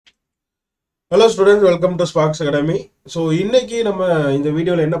Hello students, welcome to Sparks Academy. So இன்னைக்கு நம்ம இந்த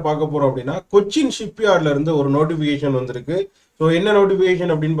வீடியோல என்ன பார்க்க போறோம் அப்படின்னா கொச்சின் ஷிப்யார்ட்ல இருந்து ஒரு நோட்டிபிகேஷன் வந்திருக்கு. ஸோ என்ன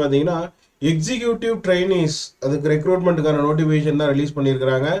நோட்டிபிகேஷன் அப்படின்னு பார்த்தீங்கன்னா எக்ஸிக்யூட்டிவ் ட்ரைனீஸ் அதுக்கு ரெக்ரூட்மெண்ட்டுக்கான நோட்டிபிகேஷன் தான் ரிலீஸ்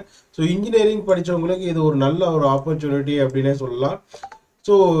பண்ணியிருக்கிறாங்க. ஸோ இன்ஜினியரிங் படித்தவங்களுக்கு இது ஒரு நல்ல ஒரு ஆப்பர்ச்சுனிட்டி அப்படின்னே சொல்லலாம்.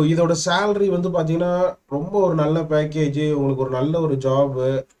 ஸோ இதோட சேலரி வந்து பார்த்தீங்கன்னா ரொம்ப ஒரு நல்ல பேக்கேஜ், உங்களுக்கு ஒரு நல்ல ஒரு ஜாபு,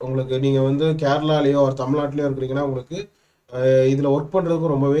 உங்களுக்கு நீங்கள் வந்து கேரளாலேயோ ஒரு தமிழ்நாட்டிலையோ இருக்கிறீங்கன்னா உங்களுக்கு இதில் ஒர்க் பண்ணுறதுக்கு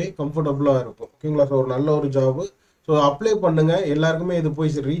ரொம்பவே கம்ஃபர்டபுளாக இருக்கும். ஓகேங்களா? ஸோ ஒரு நல்ல ஒரு ஜாபு. ஸோ அப்ளை பண்ணுங்கள், எல்லாருக்குமே இது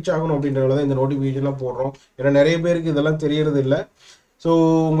போய் ரீச் ஆகணும் அப்படின்றத தான் இந்த நோட்டிஃபிகேஷன்லாம் போடுறோம். ஏன்னா நிறைய பேருக்கு இதெல்லாம் தெரியறது இல்லை. ஸோ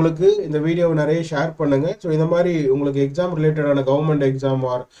உங்களுக்கு இந்த வீடியோவை நிறைய ஷேர் பண்ணுங்கள். ஸோ இந்த மாதிரி உங்களுக்கு எக்ஸாம் ரிலேட்டடான கவர்மெண்ட் எக்ஸாம்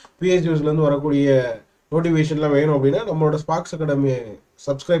ஆர் பிஎஸ்யூஸ்லேருந்து வரக்கூடிய நோட்டிஃபிகேஷன்லாம் வேணும் அப்படின்னா நம்மளோட ஸ்பார்க்ஸ் அகாடமி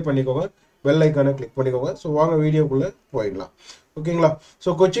சப்ஸ்கிரைப் பண்ணிக்கோங்க, பெல் ஐக்கானை கிளிக் பண்ணிக்கோங்க. ஸோ வாங்க வீடியோக்குள்ளே போயிடலாம். ஓகேங்களா? ஸோ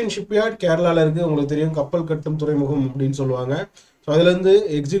கொச்சின் ஷிப்யார்ட் கேரளாவில் இருக்குது, உங்களுக்கு தெரியும், கப்பல் கட்டும் துறைமுகம் அப்படின்னு சொல்லுவாங்க. ஸோ அதுலேருந்து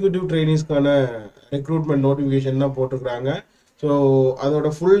எக்ஸிக்யூட்டிவ் ட்ரைனீஸ்க்கான ரெக்ரூட்மெண்ட் நோட்டிஃபிகேஷன் தான் போட்டிருக்கிறாங்க. ஸோ அதோட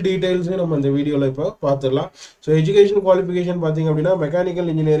ஃபுல் டீட்டெயில்ஸையும் நம்ம இந்த வீடியோவில் இப்போ பார்த்துடலாம். ஸோ எஜுகேஷன் குவாலிஃபிகேஷன் பார்த்தீங்க அப்படின்னா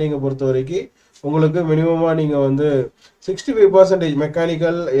மெக்கானிக்கல் இன்ஜினியரிங்கை பொறுத்த வரைக்கும் உங்களுக்கு மினிமமாக நீங்கள் வந்து 65%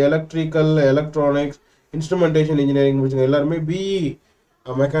 mechanical, electrical, electronics, instrumentation engineering முடிச்சுங்க. எல்லாருமே பிஇ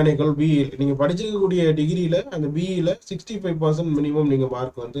மெக்கானிக்கல் பிஇ நீங்கள் படிச்சிருக்கக்கூடிய டிகிரியில் அந்த பிஇயில் 65% மினிமம் நீங்கள்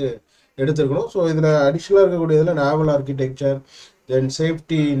மார்க் வந்து எடுத்துருக்கணும். ஸோ இதில் அடிஷ்னலாக இருக்கக்கூடிய இதில் நேவல் ஆர்கிடெக்சர், தென்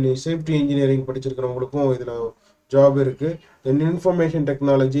சேஃப்டி இன்ஜினியரிங் படிச்சிருக்கிறவங்களுக்கும் இதில் ஜாப் இருக்குது. தென் information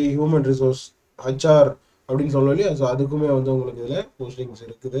technology, human resource, HR அப்படின்னு சொல்லலையே, ஸோ அதுக்குமே வந்து உங்களுக்கு இதில் போஸ்டிங்ஸ்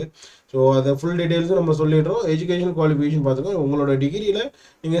இருக்குது. ஸோ அதை ஃபுல் டீட்டெயில்ஸும் நம்ம சொல்லிடுறோம். எஜுகேஷன் குவாலிஃபிகேஷன் பார்த்துக்கோங்க, உங்களோட டிகிரியில்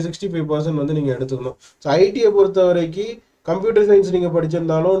நீங்கள் 65% வந்து நீங்கள் எடுத்துக்கணும். ஸோ ஐடியை பொறுத்த வரைக்கும் கம்ப்யூட்டர் சயின்ஸ் நீங்கள்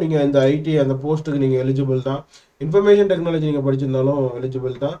படிச்சிருந்தாலும் நீங்கள் இந்த ஐடி அந்த போஸ்ட்டுக்கு நீங்கள் எலிஜிபிள் தான். இன்ஃபர்மேஷன் டெக்னாலஜி நீங்கள் படிச்சிருந்தாலும்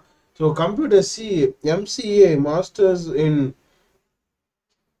எலிஜிபிள் தான். So computer MCA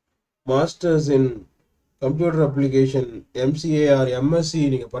masters in computer application, MCA R MSc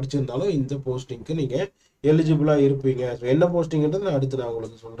நீங்கள் படிச்சிருந்தாலும் இந்த போஸ்டிங்க்கு நீங்கள் எலிஜிபிளாக இருப்பீங்க. ஸோ என்ன போஸ்டிங்கிறது நான் அடுத்து நான்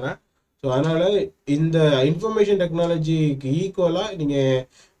உங்களுக்கு சொல்கிறேன். ஸோ அதனால் இந்த இன்ஃபர்மேஷன் டெக்னாலஜிக்கு ஈக்குவலாக நீங்கள்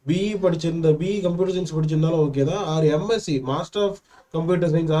பிஇ கம்ப்யூட்டர் சயின்ஸ் படிச்சிருந்தாலும் ஓகே தான், R MSc master of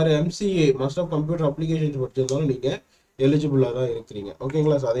computer science or MCA master of computer applications படிச்சிருந்தாலும் நீங்கள் எலிஜிபிளாக தான் இருக்கிறீங்க.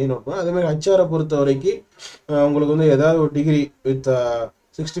 ஓகேங்களா? ஸோ அதையும் நோட் பண்ண. அதேமாதிரி ஹச்ஆரை பொறுத்த வரைக்கும் உங்களுக்கு வந்து ஏதாவது ஒரு degree with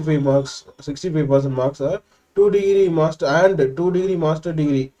 65% marks, 2 degree master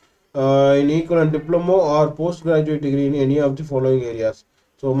degree in equivalent diploma R post graduate degree in any of the following areas.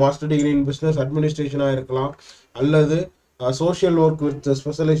 So master degree in business அட்மினிஸ்ட்ரேஷனாக இருக்கலாம், அல்லது சோஷியல் ஒர்க் வித்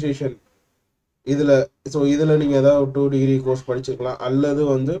ஸ்பெஷலைசேஷன் இதில் நீங்கள் ஏதாவது 2 டிகிரி கோர்ஸ் படிச்சிருக்கலாம், அல்லது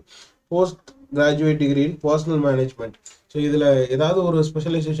வந்து post graduate degree in personal management. So இதில் ஏதாவது ஒரு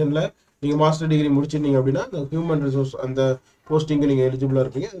ஸ்பெஷலைசேஷனில் நீங்கள் மாஸ்டர் டிகிரி முடிச்சிருந்தீங்க அப்படின்னா அந்த ஹியூமன் ரிசோர்ஸ் அந்த போஸ்டிங்கு நீங்கள் எலிஜிபிளாக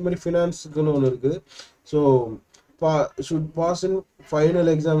இருப்பீங்க. அது மாதிரி ஃபினான்ஸுக்குன்னு ஒன்று இருக்குது. So should pass in final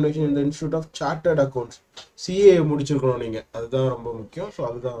examination in the Institute of Chartered Accounts, CA முடிச்சிருக்கணும் நீங்கள், அதுதான் ரொம்ப முக்கியம். ஸோ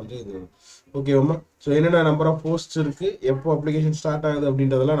அதுதான் வந்து இது. ஓகேவாம்மா? ஸோ என்னென்ன நம்பர் ஆஃப் போஸ்ட் இருக்குது, எப்போ அப்ளிகேஷன் ஸ்டார்ட் ஆகுது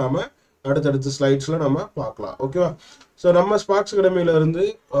அப்படின்றதெல்லாம் நம்ம அடுத்தடுத்த ஸ்லைட்ஸில் நம்ம பார்க்கலாம். ஓகேவா? ஸோ நம்ம ஸ்பார்க்ஸ் அகாடமியில் இருந்து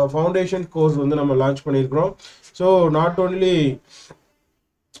ஃபவுண்டேஷன் கோர்ஸ் வந்து நம்ம லான்ச் பண்ணியிருக்கிறோம். So not only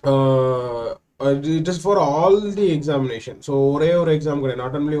it is for all the examination. So ஒரே ஒரு எக்ஸாம் கிடையாது,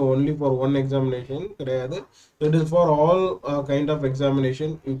 not only for one examination கிடையாது. So it is for all kind of examination.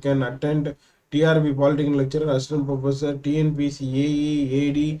 You can attend TRB Polytechnic Lecturer, Assistant Professor, TNPSC AE,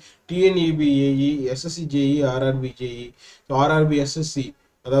 AD, TNEB AE, SSC JE, RRB JE. So RRB SSC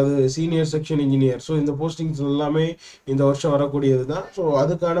அதாவது senior section engineer. So இந்த postings எல்லாமே இந்த வருஷம் வரக்கூடியது தான். So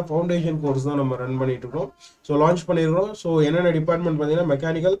அதுக்கான foundation course தான் நம்ம ரன் பண்ணிட்டு இருக்கோம். ஸோ லான்ச் பண்ணியிருக்கிறோம். ஸோ என்னென்ன டிபார்ட்மெண்ட் பார்த்தீங்கன்னா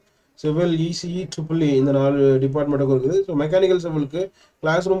மெக்கானிக்கல், சிவில், இசிஇ, ட்ரிபிள்இ இந்த 4 டிபார்ட்மெண்ட்டுக்கும் இருக்குது. ஸோ மெக்கானிக்கல் சிவிலுக்கு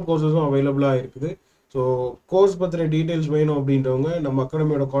கிளாஸ் ரூம் கோர்ஸஸும் அவைலபிளாக இருக்குது. ஸோ கோர்ஸ் பற்றின டீட்டெயில்ஸ் வேணும் அப்படின்றவங்க நம்ம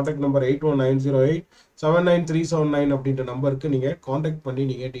அகாடமியோட காண்டாக்ட் நம்பர் 8190879379 அப்படின்ற நம்பருக்கு நீங்கள் காண்டாக்ட் பண்ணி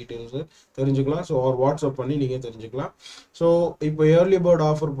நீங்கள் டீட்டெயில்ஸு தெரிஞ்சுக்கலாம். ஸோ ஒரு வாட்ஸ்அப் பண்ணி நீங்கள் தெரிஞ்சுக்கலாம். ஸோ இப்போ ஏர்லி பேர்ட்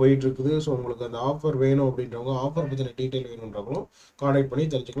ஆஃபர் போயிட்டு இருக்குது. ஸோ உங்களுக்கு அந்த ஆஃபர் வேணும் அப்படின்றவங்க, ஆஃபர் பற்றின டீட்டெயில் வேணுன்றவங்களும் காண்டாக்ட் பண்ணி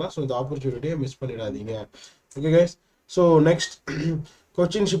தெரிஞ்சுக்கலாம். ஸோ இந்த ஆப்பர்ச்சுனிட்டியை மிஸ் பண்ணிடாதீங்க. Okay guys? So next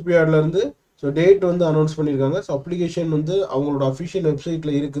Cochin ஷிப்யார்ட்லேருந்து so date வந்து அனௌன்ஸ் பண்ணியிருக்காங்க. ஸோ அப்ளிகேஷன் வந்து அவங்களோட அஃபிஷியல்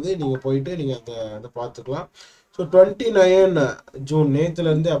வெப்சைட்டில் இருக்குது, நீங்கள் போயிட்டு நீங்கள் அதை பார்த்துக்கலாம். ஸோ 29 ஜூன்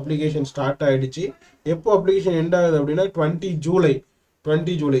நேற்றுலேருந்து அப்ளிகேஷன் ஸ்டார்ட் ஆகிடுச்சு. எப்போ அப்ளிகேஷன் எண்ட் ஆகுது அப்படின்னா 20 ஜூலை.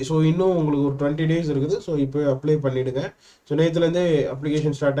 ஸோ இன்னும் உங்களுக்கு ஒரு 20 டேஸ் இருக்குது. ஸோ இப்போ அப்ளை பண்ணிவிடுங்க. ஸோ நேற்றுலேருந்தே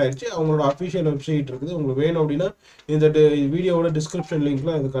அப்ளிகேஷன் ஸ்டார்ட் ஆகிடுச்சு. அவங்களோட அஃபிஷியல் வெப்சைட் இருக்குது. உங்களுக்கு வேணும் அப்படின்னா இந்த வீடியோவோட டிஸ்கிரிப்ஷன்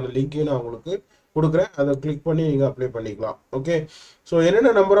லிங்க்கில் அதுக்கான லிங்க்கையும் நான் உங்களுக்கு கொடுக்குறேன், அதை கிளிக் பண்ணி நீங்கள் அப்ளை பண்ணிக்கலாம். ஓகே? ஸோ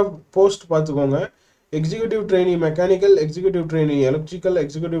என்னென்ன நம்பர் ஆஃப் போஸ்ட் பார்த்துக்கோங்க. executive trainee mechanical, executive trainee electrical,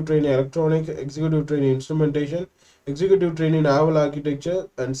 executive trainee electronic, executive trainee instrumentation, executive trainee naval architecture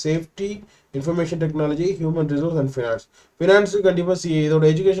and safety, information technology, human resource and finance. Finance கண்டிப்பா CA இதோட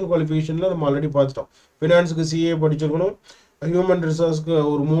education குவாலிஃபிகேஷன்ல நம்ம already பார்த்துட்டோம். ஃபினான்ஸுக்கு CA படிச்சிருக்கணும். Human ரிசோர்ஸ்க்கு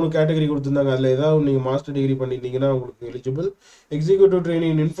ஒரு 3 category கொடுத்துருந்தாங்க. அதில் ஏதாவது நீங்கள் மாஸ்டர் டிகிரி பண்ணியிருந்தீங்கன்னா உங்களுக்கு eligible. Executive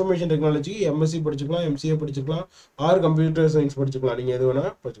training in information technology MSc படிச்சுக்கலாம், MCA படிச்சுக்கலாம், ஆர் கம்ப்யூட்டர் சயின்ஸ் படிச்சுக்கலாம். நீங்கள் எது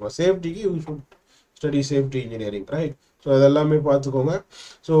வேணால் படிச்சுக்கலாம். சேஃப்டிக்கு you should study safety engineering, right? So அதெல்லாமே பார்த்துக்கோங்க.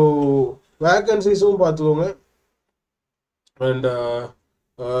 ஸோ வேக்கன்சிஸும் பார்த்துக்கோங்க. அண்ட்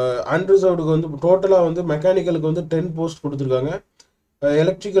அன்ரிசர்வ்டுக்கு வந்து டோட்டலாக வந்து மெக்கானிக்கலுக்கு வந்து 10 போஸ்ட் கொடுத்துருக்காங்க.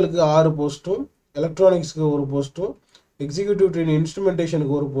 எலக்ட்ரிக்கலுக்கு 6 போஸ்ட்டும், எலக்ட்ரானிக்ஸ்க்கு 1 போஸ்ட்டும், executive training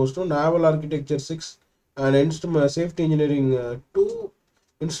இன்ஸ்ட்ருமெண்டேஷனுக்கு 1 போஸ்ட்டும், novel architecture 6 and safety engineering 2,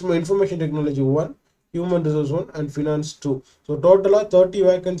 information technology 1, human resource 1 and finance 2. So டோட்டலாக 30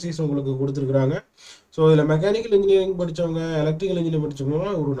 வேகன்சிஸ் உங்களுக்கு கொடுத்துருக்குறாங்க. ஸோ இதில் மெக்கானிக்கல் இன்ஜினியரிங் படித்தவங்க, எலக்ட்ரிக்கல் இன்ஜினியரிங்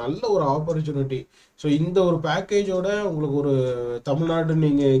படித்தவங்கன்னா ஒரு நல்ல ஒரு ஆப்பர்ச்சுனிட்டி. ஸோ இந்த ஒரு பேக்கேஜோட உங்களுக்கு ஒரு தமிழ்நாடு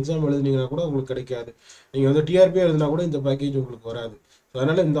நீங்கள் எக்ஸாம் எழுதுனீங்கன்னா கூட உங்களுக்கு கிடைக்காது. நீங்கள் வந்து டிஆர்பியாக எழுதினா கூட இந்த பேக்கேஜ் உங்களுக்கு வராது. ஸோ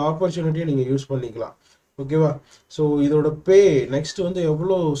அதனால் இந்த ஆப்பர்ச்சுனிட்டியை நீங்கள் யூஸ் பண்ணிக்கலாம். ஓகேவா? ஸோ இதோட பே நெக்ஸ்ட் வந்து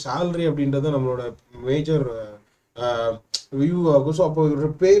எவ்வளோ சேலரி அப்படின்றத நம்மளோட மேஜர் வியூ ஆகும். ஸோ அப்போ இதோட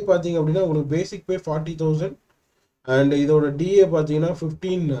பே பார்த்தீங்க அப்படின்னா உங்களுக்கு பேசிக் பே 40,000 அண்ட் இதோட டிஏ பார்த்தீங்கன்னா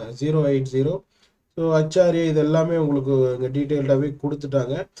 15,080. ஸோ HRA இது எல்லாமே உங்களுக்கு இங்கே டீட்டெயில்டாகவே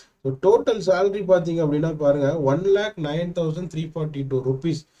கொடுத்துட்டாங்க. ஸோ டோட்டல் சேலரி பார்த்தீங்க அப்படின்னா பாருங்கள் 1,09,342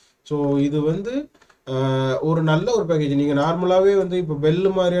 rupees. ஸோ இது வந்து ஒரு நல்ல ஒரு பேக்கேஜ். நீங்கள் நார்மலாகவே வந்து இப்போ பெல்லு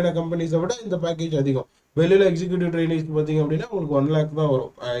மாதிரியான கம்பெனிஸை விட இந்த பேக்கேஜ் அதிகம். பெல்லில் எக்ஸிக்யூட்டிவ் ட்ரைனிங்ஸ் பார்த்தீங்க அப்படின்னா உங்களுக்கு 1 lakh தான்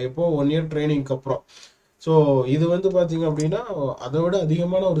வரும் எப்போ 1 year ட்ரைனிங்க்கு அப்புறம். ஸோ இது வந்து பார்த்தீங்க அப்படின்னா அதை விட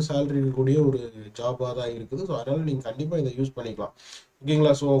அதிகமான ஒரு சேலரி இருக்கக்கூடிய ஒரு ஜாபாக தான் இருக்குது. ஸோ அதனால் நீங்கள் கண்டிப்பாக இதை யூஸ் பண்ணிக்கலாம்.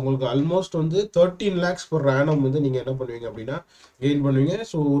 ஓகேங்களா? ஸோ உங்களுக்கு ஆல்மோஸ்ட் வந்து 13 lakhs per annum வந்து நீங்கள் என்ன பண்ணுவீங்க அப்படின்னா கெயின் பண்ணுவீங்க.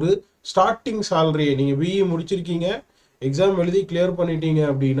 ஸோ ஒரு ஸ்டார்டிங் சேலரியை நீங்கள் பிஇ முடிச்சிருக்கீங்க, எக்ஸாம் எழுதி கிளியர் பண்ணிட்டீங்க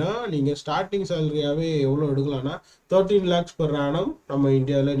அப்படின்னா நீங்கள் ஸ்டார்டிங் சேலரியாகவே எவ்வளோ எடுக்கலாம்னா 13 lakhs per annum நம்ம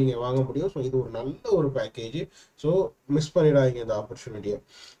இந்தியாவில் நீங்கள் வாங்க முடியும். ஸோ இது ஒரு நல்ல ஒரு பேக்கேஜ். ஸோ மிஸ் பண்ணிடாதீங்க இந்த ஆப்பர்ச்சுனிட்டியை.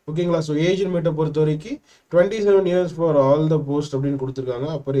 ஓகேங்களா? ஸோ ஏஜ் லிமிட்டை பொறுத்த வரைக்கும் 27 years for all the post அப்படின்னு கொடுத்துருக்காங்க.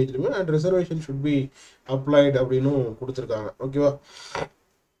 Upper age limit and reservation should be applied அப்படின்னு கொடுத்துருக்காங்க. ஓகேவா?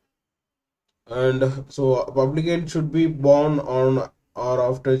 And so அப்ளிகேட் should be born on or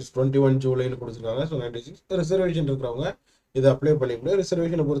after 21 Julyன்னு கொடுத்துருக்காங்க. ஸோ 96 ரிசர்வேஷன் இருக்கிறவங்க இதை அப்ளை பண்ணிக்கணும்.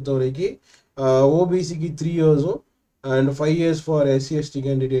 ரிசர்வேஷனை பொறுத்த வரைக்கும் ஓபிசிக்கு 3 years and 5 years for SC/ST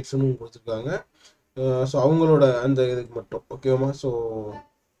கேண்டிடேட்ஸ்னு கொடுத்துருக்காங்க. ஸோ அவங்களோட அந்த இதுக்கு மட்டும். ஓகேவா? So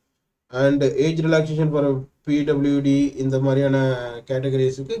and age relaxation for PWD இந்த மாதிரியான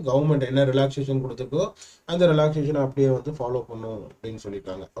கேட்டகரிஸுக்கு கவர்மெண்ட் என்ன ரிலாக்ஸேஷன் கொடுத்துருக்கோ அந்த ரிலாக்ஸேஷனை அப்படியே வந்து ஃபாலோ பண்ணும் அப்படின்னு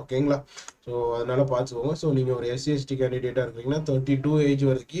சொல்லியிருக்காங்க. ஓகேங்களா? ஸோ அதனால் பார்த்துக்கோங்க. ஸோ நீங்கள் ஒரு SC/ST கேண்டிடேட்டாக இருக்கிறீங்கன்னா 32 ஏஜ்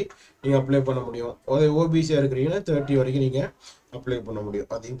வரைக்கும் நீங்கள் அப்ளை பண்ண முடியும். ஓபிசியாக இருக்கிறீங்கன்னா 30 வரைக்கும் நீங்கள் அப்ளை பண்ண முடியும்.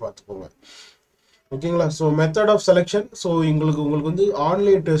 அதையும் பார்த்துக்கோங்க. ஓகேங்களா? So method of selection. So உங்களுக்கு வந்து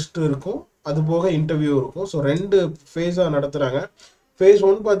ஆன்லைன் டெஸ்ட் இருக்கும், அது போக இன்டர்வியூ இருக்கும். ஸோ 2 ஃபேஸாக நடத்துகிறாங்க. ஃபேஸ்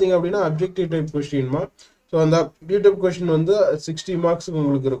 1 பார்த்தீங்க அப்படின்னா அப்ஜெக்டிவ் டைப் கொஸ்டின்மா. ஸோ அந்த அப்ஜெக்டிவ் டைப் கொஸ்டின் வந்து 60 marksக்கு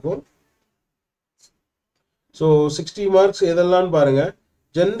உங்களுக்கு இருக்கும். ஸோ 60 marks எதெல்லாம்னு பாருங்க.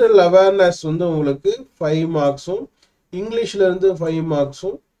 ஜென்ரல் அவேர்னஸ் வந்து உங்களுக்கு 5 marksம், இங்கிலீஷ்லேருந்து 5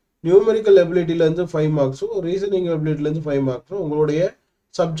 marksம், நியூமெரிக்கல் எபிலிட்டிலேருந்து 5 marksம், ரீசனிங் எபிலிட்டிலேருந்து 5 marksம், உங்களுடைய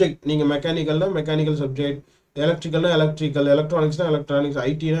சப்ஜெக்ட் நீங்கள் மெக்கானிக்கல்னா mechanical subject, எலக்ட்ரிக்கல்னா electrical, எலக்ட்ரானிக்ஸ்னா electronics,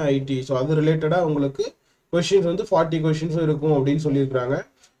 ஐடினா ID. So அது ரிலேட்டடாக உங்களுக்கு கொஸ்டின்ஸ் வந்து 40 questions இருக்கும் அப்படின்னு சொல்லியிருக்கிறாங்க.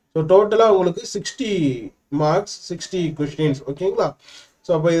 ஸோ டோட்டலாக உங்களுக்கு 60 marks 60 questions. ஓகேங்களா? ஸோ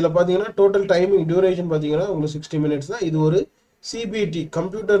அப்போ இதில் பார்த்தீங்கன்னா டோட்டல் டைமிங் டியூரேஷன் பார்த்தீங்கன்னா உங்களுக்கு 60 minutes தான். இது ஒரு CBT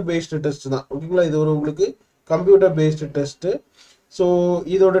கம்ப்யூட்டர் பேஸ்டு டெஸ்ட் தான். ஓகேங்களா? இது ஒரு உங்களுக்கு கம்ப்யூட்டர் பேஸ்டு டெஸ்ட்டு. ஸோ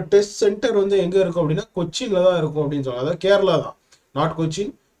இதோட டெஸ்ட் சென்டர் வந்து எங்கே இருக்கும் அப்படின்னா கொச்சினில் தான் இருக்கும் அப்படின்னு சொல்லுவாங்க. அதாவது கேரளா தான், நாட்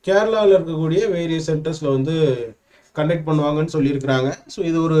கொச்சின். கேரளாவில் இருக்கக்கூடிய வேரியஸ் சென்டர்ஸில் வந்து கண்டக்ட் பண்ணுவாங்கன்னு சொல்லியிருக்கிறாங்க. ஸோ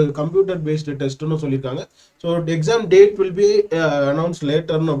இது ஒரு கம்ப்யூட்டர் பேஸ்டு டெஸ்ட்டுன்னு சொல்லியிருக்காங்க. So exam date will be announce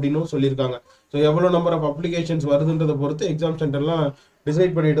லேட்டர்னு அப்படின்னு சொல்லியிருக்காங்க. ஸோ எவ்வளோ நம்பர் ஆஃப் அப்ளிகேஷன்ஸ் வருதுன்றதை பொறுத்து எக்ஸாம் சென்டர்லாம்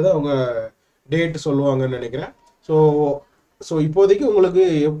டிசைட் பண்ணிட்டு தான் அவங்க டேட் சொல்லுவாங்கன்னு நினைக்கிறேன். ஸோ இப்போதைக்கு உங்களுக்கு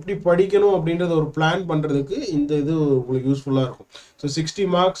எப்படி படிக்கணும் அப்படின்றத ஒரு பிளான் பண்ணுறதுக்கு இந்த இது உங்களுக்கு யூஸ்ஃபுல்லாக இருக்கும். ஸோ 60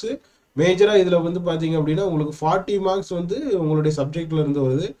 marks மேஜராக இதில் வந்து பார்த்தீங்க அப்படின்னா உங்களுக்கு 40 marks வந்து உங்களுடைய சப்ஜெக்ட்ல இருந்து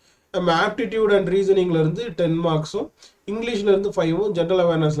வருது. நம்ம ஆப்டிடியூட் அண்ட் ரீசனிங்லேருந்து 10 marksம், இங்கிலீஷ்லேருந்து 5, ஜென்ரல்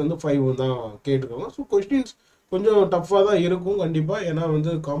அவேர்னஸ்லேருந்து 5 தான் கேட்டிருக்காங்க. ஸோ கொஸ்டின்ஸ் கொஞ்சம் டஃப்பாக தான் இருக்கும் கண்டிப்பாக. ஏன்னா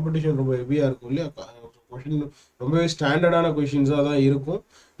வந்து காம்படிஷன் ரொம்ப ஹெவியாக இருக்கும் இல்லையா? கொஷின் ரொம்பவே ஸ்டாண்டர்டான கொஷின்ஸாக தான் இருக்கும்.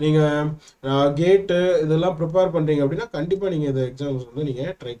 நீங்கள் கேட்டு இதெல்லாம் ப்ரிப்பேர் பண்ணுறீங்க அப்படின்னா கண்டிப்பாக நீங்கள் இந்த எக்ஸாம்ஸ் வந்து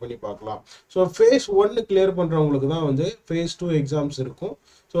நீங்கள் ட்ரை பண்ணி பார்க்கலாம். ஸோ ஃபேஸ் 1 கிளியர் பண்ணுறவங்களுக்கு தான் வந்து ஃபேஸ் 2 எக்ஸாம்ஸ் இருக்கும்.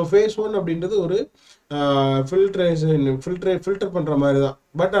 ஸோ ஃபேஸ் 1 அப்படின்றது ஒரு ஃபில்டர் பண்ணுற மாதிரி தான்.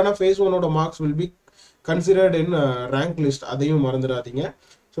 பட் ஆனால் face 1ஓட marks will be considered in rank list, அதையும் மறந்துடாதீங்க.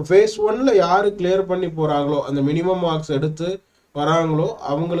 ஸோ ஃபேஸ் 1ல் யார் கிளியர் பண்ணி போகிறாங்களோ, அந்த மினிமம் மார்க்ஸ் எடுத்து வராங்களோ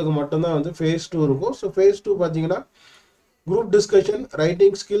அவங்களுக்கு மட்டும்தான் வந்து ஃபேஸ் 2 இருக்கும். ஸோ ஃபேஸ் 2 பார்த்தீங்கன்னா group discussion,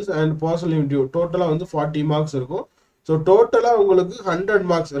 writing skills and personal interview டோட்டலாக வந்து 40 மார்க்ஸ் இருக்கும். ஸோ டோட்டலாக உங்களுக்கு 100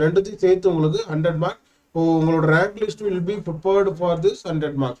 மார்க்ஸ், ரெண்டுத்தையும் சேர்த்து உங்களுக்கு 100 மார்க்ஸ். உங்களோட rank list will be prepared for this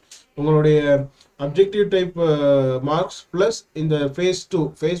 100 marks. உங்களுடைய அப்ஜெக்டிவ் டைப் மார்க்ஸ் ப்ளஸ் இந்த face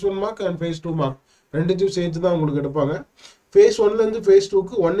 1 mark and face 2 mark ரெண்டுத்தையும் சேர்த்து தான் உங்களுக்கு எடுப்பாங்க. ஃபேஸ் 1லேருந்து ஃபேஸ்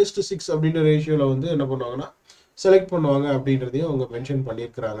 2க்கு 1:6 அப்படின்ற ரேஷியோவில் வந்து என்ன பண்ணுவாங்கன்னா செலக்ட் பண்ணுவாங்க அப்படின்றதையும் அவங்க மென்ஷன்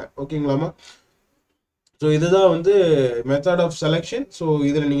பண்ணியிருக்கிறாங்க. ஓகேங்களாமா? ஸோ இதுதான் வந்து மெத்தட் ஆஃப் செலெக்ஷன். ஸோ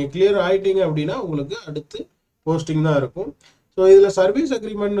இதில் நீங்கள் கிளியர் ஆகிட்டீங்க அப்படின்னா உங்களுக்கு அடுத்து போஸ்டிங் தான் இருக்கும். ஸோ இதில் சர்வீஸ்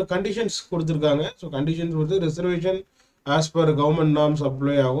அக்ரிமெண்ட் கண்டிஷன்ஸ் கொடுத்துருக்காங்க. ஸோ கண்டிஷன்ஸ் வந்து reservation as per government norms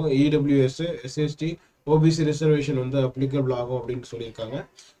apply ஆகும். இடபிள்யூஎஸ், எஸ்எஸ்டி, ஓபிசி ரிசர்வேஷன் வந்து அப்ளிகபிள் ஆகும் அப்படின்னு சொல்லியிருக்காங்க.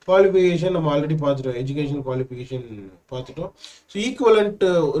 குவாலிஃபிகேஷன் நம்ம ஆல்ரெடி பார்த்துட்டோம், எஜுகேஷன் குவாலிஃபிகேஷன் பார்த்துட்டோம். ஸோ ஈக்குவலண்ட்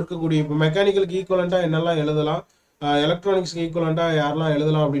இருக்கக்கூடிய இப்போ மெக்கானிக்கலுக்கு ஈக்குவலண்ட்டாக என்னெல்லாம் எழுதலாம், எலக்ட்ரானிக்ஸ்க்கு ஈக்குவலண்ட்டாக யாரெல்லாம்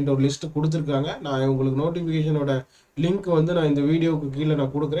எழுதலாம் அப்படின்ற ஒரு லிஸ்ட்டு கொடுத்துருக்காங்க. நான் உங்களுக்கு நோட்டிஃபிகேஷனோட லிங்க் வந்து நான் இந்த வீடியோவுக்கு கீழே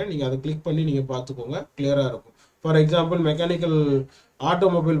நான் கொடுக்குறேன். நீங்கள் அதை கிளிக் பண்ணி நீங்கள் பார்த்துக்கோங்க, கிளியராக இருக்கும். ஃபார் எக்ஸாம்பிள் மெக்கானிக்கல்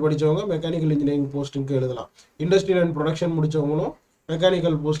ஆட்டோமொபைல் படித்தவங்க மெக்கானிக்கல் இன்ஜினியரிங் போஸ்டிங்க்கு எழுதலாம். இண்டஸ்ட்ரியல் அண்ட் ப்ரொடக்ஷன் முடித்தவங்களும்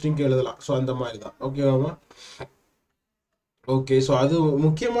மெக்கானிக்கல் போஸ்டிங்க்கு எழுதலாம். ஸோ அந்த மாதிரி தான். ஓகேவாமா? ஓகே. ஸோ அது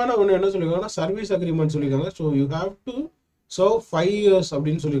முக்கியமான ஒன்று என்ன சொல்லியிருக்காங்கன்னா சர்வீஸ் அக்ரிமெண்ட் சொல்லியிருக்காங்க. So you have to serve 5 years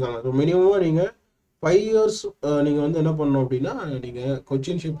அப்படின்னு சொல்லியிருக்காங்க. ஸோ மினிமமாக நீங்கள் 5 years நீங்கள் வந்து என்ன பண்ணணும் அப்படின்னா நீங்கள்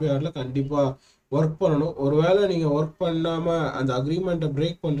கொச்சின் ஷிப்யார்டில் கண்டிப்பாக ஒர்க் பண்ணணும். ஒருவேளை நீங்கள் ஒர்க் பண்ணாமல் அந்த அக்ரிமெண்ட்டை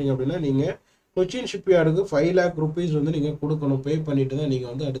பிரேக் பண்ணுறீங்க அப்படின்னா நீங்கள் கொச்சின் ஷிப்யார்டுக்கு 5 lakh rupees வந்து நீங்கள் கொடுக்கணும். பே பண்ணிட்டு தான்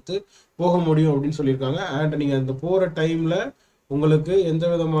நீங்கள் வந்து அடுத்து போக முடியும் அப்படின்னு சொல்லியிருக்காங்க. அண்ட் நீங்கள் அந்த போகிற டைமில் உங்களுக்கு எந்த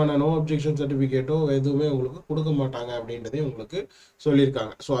விதமான நோ அப்ஜெக்ஷன் சர்டிஃபிகேட்டோ எதுவுமே உங்களுக்கு கொடுக்க மாட்டாங்க அப்படின்றதே உங்களுக்கு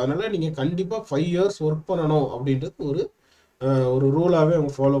சொல்லியிருக்காங்க. ஸோ அதனால் நீங்கள் கண்டிப்பாக 5 years ஒர்க் பண்ணணும் அப்படின்றது ஒரு ரூலாகவே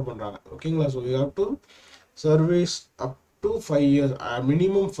அவங்க ஃபாலோ பண்ணுறாங்க. ஓகேங்களா? So you have to service up to 5 years,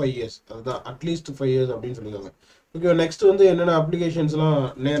 minimum 5 years, அதுதான் அட்லீஸ்ட் 5 years அப்படின்னு சொல்லியிருக்காங்க. ஓகே. நெக்ஸ்ட் வந்து என்னென்ன அப்ளிகேஷன்ஸ்லாம்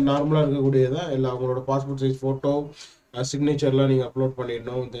நார்மலாக இருக்கக்கூடியதான் இல்லை அவங்களோட பாஸ்போர்ட் சைஸ் ஃபோட்டோ, சிக்னேச்சர்லாம் நீங்கள் அப்லோட்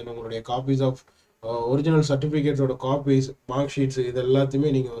பண்ணிடணும். தென் உங்களுடைய copies of original சர்டிஃபிகேட்ஸோட copies, mark sheets இது எல்லாத்தையுமே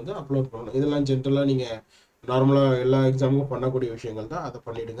நீங்கள் வந்து அப்லோட் பண்ணணும். இதெல்லாம் ஜென்ரலாக நீங்கள் நார்மலாக எல்லா எக்ஸாமுக்கும் பண்ணக்கூடிய விஷயங்கள் தான், அதை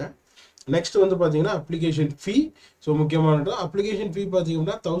பண்ணிவிடுங்க. நெக்ஸ்ட் வந்து பார்த்தீங்கன்னா அப்ளிகேஷன் ஃபீ. ஸோ முக்கியமானது அப்ளிகேஷன் ஃபீ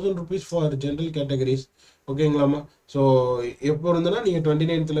பார்த்தீங்கன்னா 1000 rupees for general categories. ஓகேங்களாமா? So எப்போ இருந்ததுன்னா நீங்கள்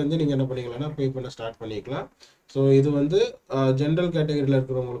 29th நீங்கள் என்ன பண்ணிக்கலாம்னா பே பண்ண ஸ்டார்ட் பண்ணிக்கலாம். ஸோ இது வந்து ஜென்ரல் கேட்டகரியில்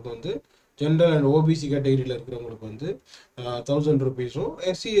இருக்கிறவங்களுக்கு வந்து ஜென்ரல் அண்ட் ஓபிசி கேட்டகரியில் இருக்கிறவங்களுக்கு வந்து 1000 rupees-ம்,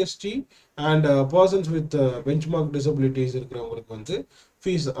 SC ST and persons with benchmark disabilities இருக்கிறவங்களுக்கு வந்து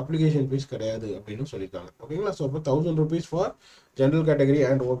ஃபீஸ் அப்ளிகேஷன் ஃபீஸ் கிடையாது அப்படின்னு சொல்லியிருக்காங்க. ஓகேங்களா? ஸோ அப்போ 1000 rupees for general category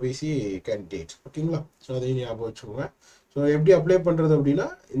and OBC candidates. ஓகேங்களா? ஸோ அதையும் ஞாபகம் வச்சுக்கோங்க. ஸோ எப்படி அப்ளை பண்ணுறது அப்படின்னா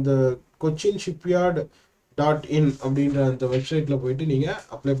இந்த cochinshipyard.in அப்படின்ற அந்த வெப்சைட்டில் போயிட்டு நீங்கள்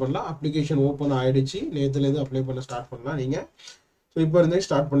அப்ளை பண்ணலாம். அப்ளிகேஷன் ஓப்பன் ஆகிடுச்சு, நேற்றுலேருந்து அப்ளை பண்ண ஸ்டார்ட் பண்ணலாம் நீங்கள். ஸோ இப்போ இருந்தே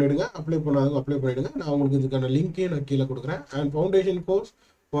ஸ்டார்ட் பண்ணிவிடுங்க. அப்ளை பண்ணாதவங்க அப்ளை பண்ணிவிடுங்க. நான் உங்களுக்கு இதுக்கான லிங்க்கையும் நான் கீழே கொடுக்குறேன். And foundation course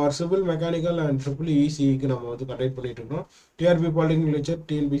for civil mechanical and EEE நம்ம வந்து கண்டக்ட் பண்ணிட்டு இருக்கோம். TRB polytechnic lecture,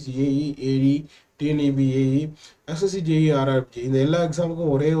 TNPSC AE, AE, TNEB AE, SSC JEE, RRB இந்த எல்லா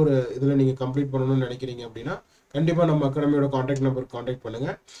எக்ஸாமுக்கும் ஒரே ஒரு இதில் நீங்கள் கம்ப்ளீட் பண்ணணும்னு நினைக்கிறீங்க அப்படின்னா கண்டிப்பாக நம்ம அகாடமியோட காண்டாக்ட் நம்பருக்கு காண்டாக்ட்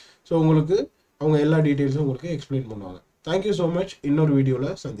பண்ணுங்கள். ஸோ உங்களுக்கு அவங்க எல்லா டீட்டெயில்ஸும் உங்களுக்கு எக்ஸ்பிளைன் பண்ணுவாங்க. Thank you so much. இன்னொரு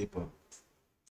வீடியோவில் சந்திப்போம்.